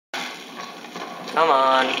Come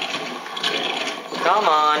on. Come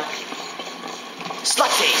on.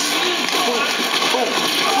 Slut face! Boom, boom,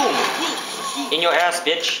 boom. In your ass,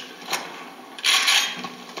 bitch.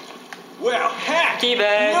 Well, heck!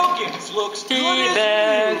 Teabag! Milkins looks good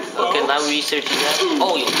Teabag! as new, Okay, now folks. research that.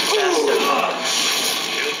 Oh, you bastard.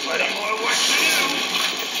 Still plenty more work to do.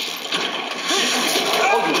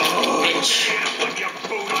 Oh, you bitch. Put your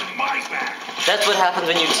boot on my back. That's what happens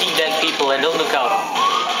when you teabag people and don't look out.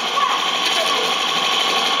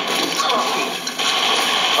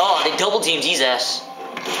 Oh, they double teamed his ass.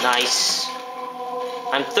 Nice.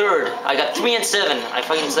 I'm third. I got 3 and 7. I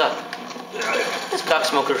fucking suck. This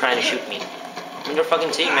cocksmoker trying to shoot me. I'm your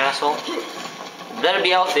fucking team, asshole. Better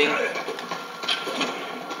be out thing.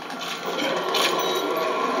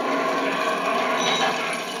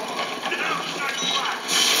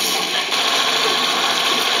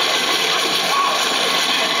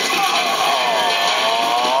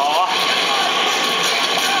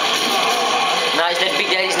 Nice, that big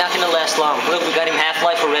daddy's not gonna last long. Look, we got him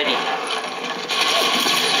half-life already.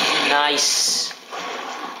 Nice.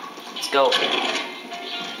 Let's go.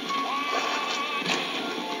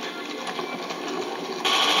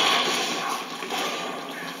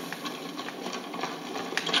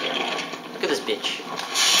 Look at this bitch.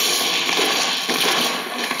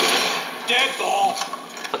 Dead ball.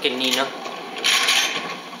 Fucking Nina.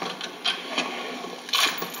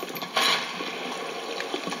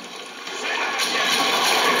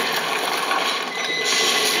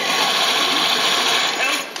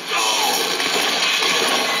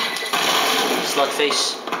 Slut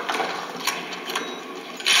face.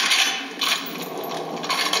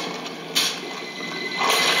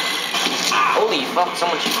 Holy fuck,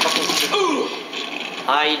 someone should fucking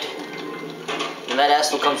hide. And that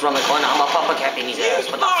asshole comes around the corner, I'm a papa cap in his ass.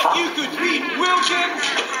 What the fuck? You could beat Wilkins?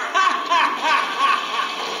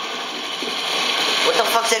 What the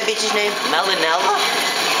fuck's that bitch's name? Melanella?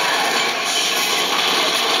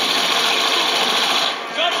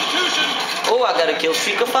 Substitution. Oh, I got a kill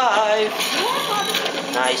streak of 5.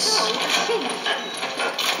 Nice.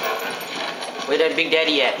 Where that big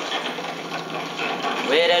daddy at?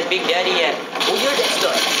 Where that big daddy at? Oh, you're that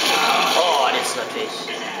stud. Oh, that's not face.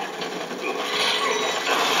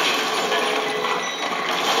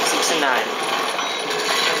 6 and 9.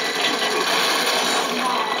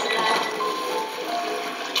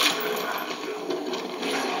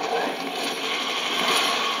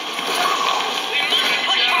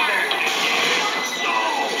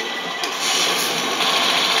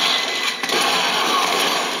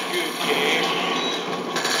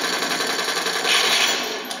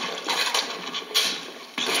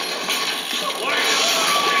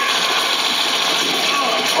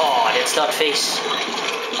 Slut face.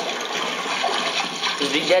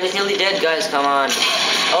 This big daddy's nearly dead, guys. Come on.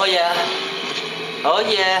 Oh yeah. Oh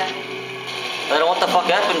yeah. I don't know what the fuck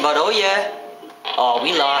happened, but oh yeah. Oh,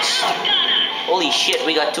 we lost. Holy shit,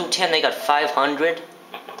 we got 210, they got 500.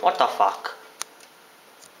 What the fuck?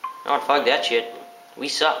 No, fuck that shit. We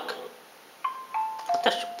suck. What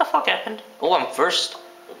the fuck happened? Oh, I'm first.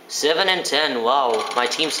 7 and 10. Wow, my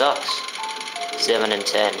team sucks. 7 and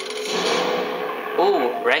 10.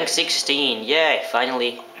 Oh, rank 16. Yay,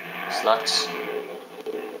 finally. Sluts.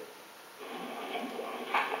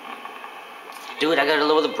 Dude, I gotta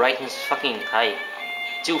lower the brightness fucking high.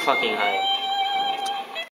 Too fucking high.